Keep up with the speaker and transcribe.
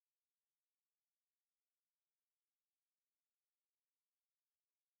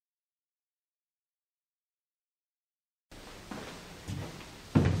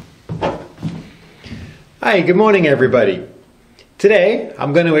Hi, good morning everybody. Today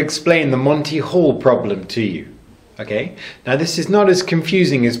I'm going to explain the Monty Hall problem to you. Okay? Now this is not as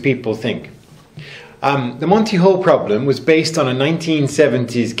confusing as people think. The Monty Hall problem was based on a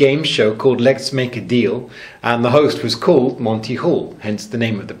 1970s game show called Let's Make a Deal, and the host was called Monty Hall, hence the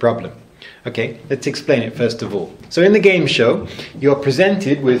name of the problem. Okay, let's explain it first of all. So in the game show, you're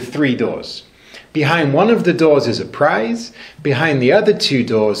presented with 3 doors. Behind one of the doors is a prize, behind the other 2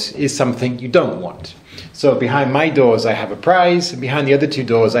 doors is something you don't want. So behind my doors I have a prize, and behind the other 2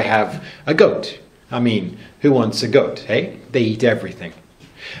 doors I have a goat. I mean, who wants a goat, hey? They eat everything.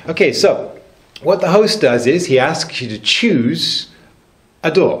 Okay, so what the host does is he asks you to choose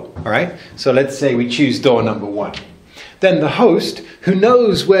a door, alright? So let's say we choose door number 1. Then the host, who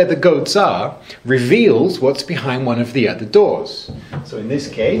knows where the goats are, reveals what's behind one of the other doors. So in this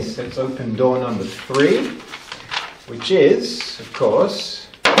case, let's open door number 3, which is, of course,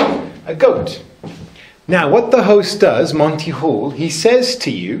 a goat. Now what the host does, Monty Hall, he says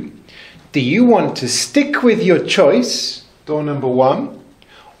to you, do you want to stick with your choice, door number 1,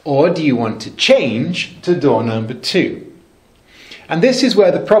 or do you want to change to door number 2? And this is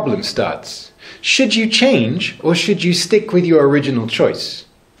where the problem starts. Should you change or should you stick with your original choice?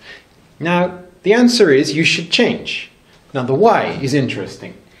 Now, the answer is you should change. Now, the why is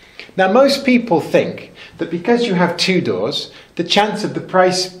interesting. Now, most people think that because you have 2 doors, the chance of the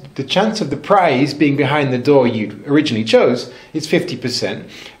prize being behind the door you originally chose is 50%,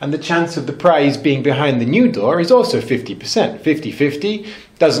 and the chance of the prize being behind the new door is also 50%. 50-50,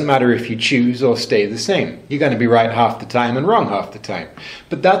 doesn't matter if you choose or stay the same. You're going to be right half the time and wrong half the time.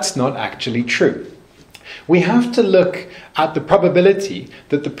 But that's not actually true. We have to look at the probability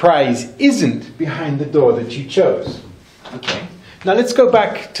that the prize isn't behind the door that you chose. Okay. Now let's go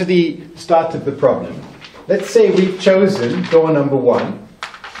back to the start of the problem. Let's say we've chosen door number 1.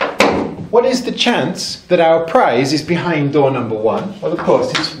 What is the chance that our prize is behind door number 1? Well, of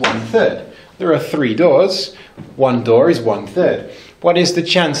course, it's 1/3. There are 3 doors. 1 door is 1/3. What is the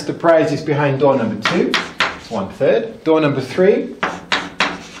chance the prize is behind door number 2? It's 1/3. Door number 3?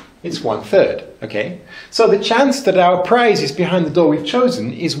 It's 1/3. Okay? So the chance that our prize is behind the door we've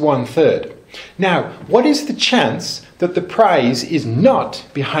chosen is 1/3. Now, what is the chance that the prize is not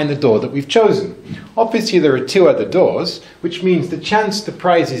behind the door that we've chosen? Obviously, there are 2 other doors, which means the chance the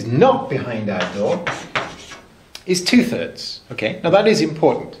prize is not behind our door is 2/3. Okay? Now, that is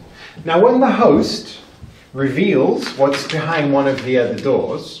important. Now, when the host reveals what's behind one of the other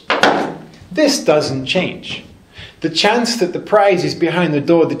doors, this doesn't change. The chance that the prize is behind the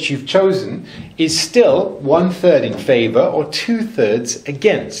door that you've chosen is still 1/3 in favor or 2/3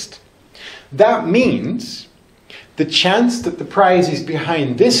 against. That means the chance that the prize is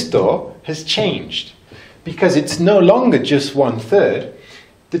behind this door has changed, because it's no longer just 1/3.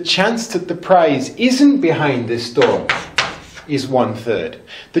 The chance that the prize isn't behind this door is 1/3.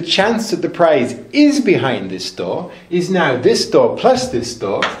 The chance that the prize is behind this door is now this door plus this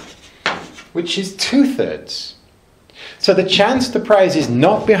door, which is 2/3. So the chance the prize is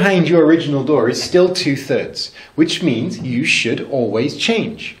not behind your original door is still 2/3, which means you should always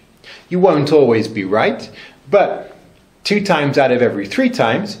change. You won't always be right, but 2 times out of every 3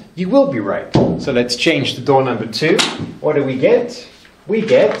 times, you will be right. So let's change to door number 2. What do we get? We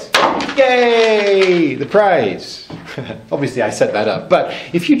get, yay, the prize. Obviously I set that up, but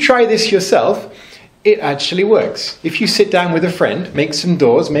if you try this yourself, it actually works. If you sit down with a friend, make some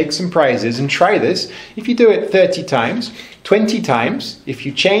doors, make some prizes, and try this, if you do it 30 times, 20 times, if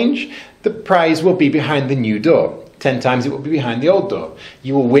you change, the prize will be behind the new door. 10 times it will be behind the old door.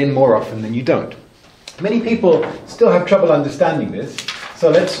 You will win more often than you don't. Many people still have trouble understanding this, so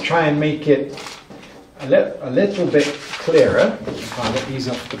let's try and make it a little bit clearer. I'll get these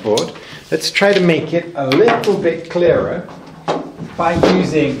off the board. Let's try to make it a little bit clearer by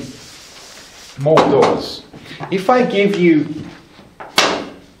using more doors. If I give you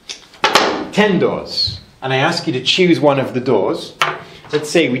 10 doors and I ask you to choose one of the doors, let's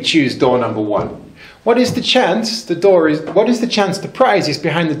say we choose door number 1. What is the chance the prize is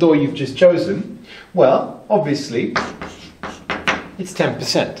behind the door you've just chosen? Well, obviously, it's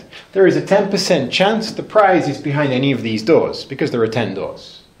 10%. There is a 10% chance the prize is behind any of these doors, because there are 10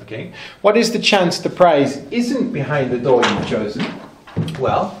 doors. Okay? What is the chance the prize isn't behind the door you've chosen?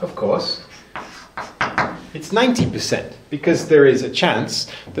 Well, of course, it's 90%, because there is a chance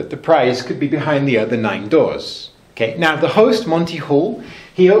that the prize could be behind the other 9 doors. Okay? Now, the host, Monty Hall,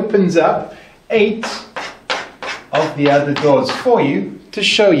 he opens up 8 of the other doors for you to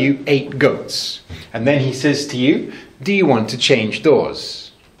show you 8 goats. And then he says to you, do you want to change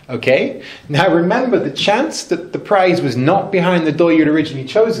doors? Okay? Now remember, the chance that the prize was not behind the door you'd originally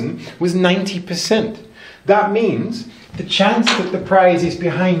chosen was 90%. That means the chance that the prize is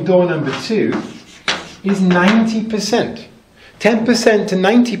behind door number 2 is 90%. 10% to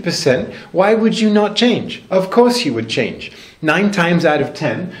 90%, why would you not change? Of course you would change. 9 times out of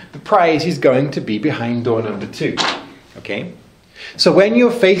 10, the prize is going to be behind door number 2. Okay? So when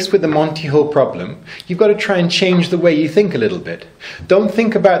you're faced with the Monty Hall problem, you've got to try and change the way you think a little bit. Don't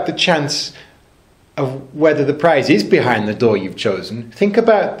think about the chance of whether the prize is behind the door you've chosen. Think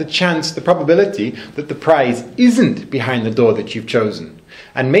about the chance, the probability that the prize isn't behind the door that you've chosen.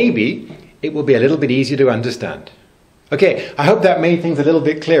 And maybe it will be a little bit easier to understand. Okay, I hope that made things a little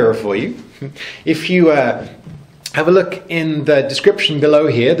bit clearer for you. If you have a look in the description below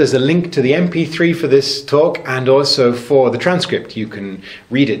here, there's a link to the MP3 for this talk and also for the transcript. You can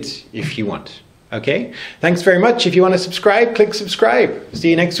read it if you want. Okay, thanks very much. If you want to subscribe, click subscribe. See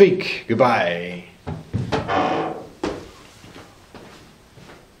you next week. Goodbye.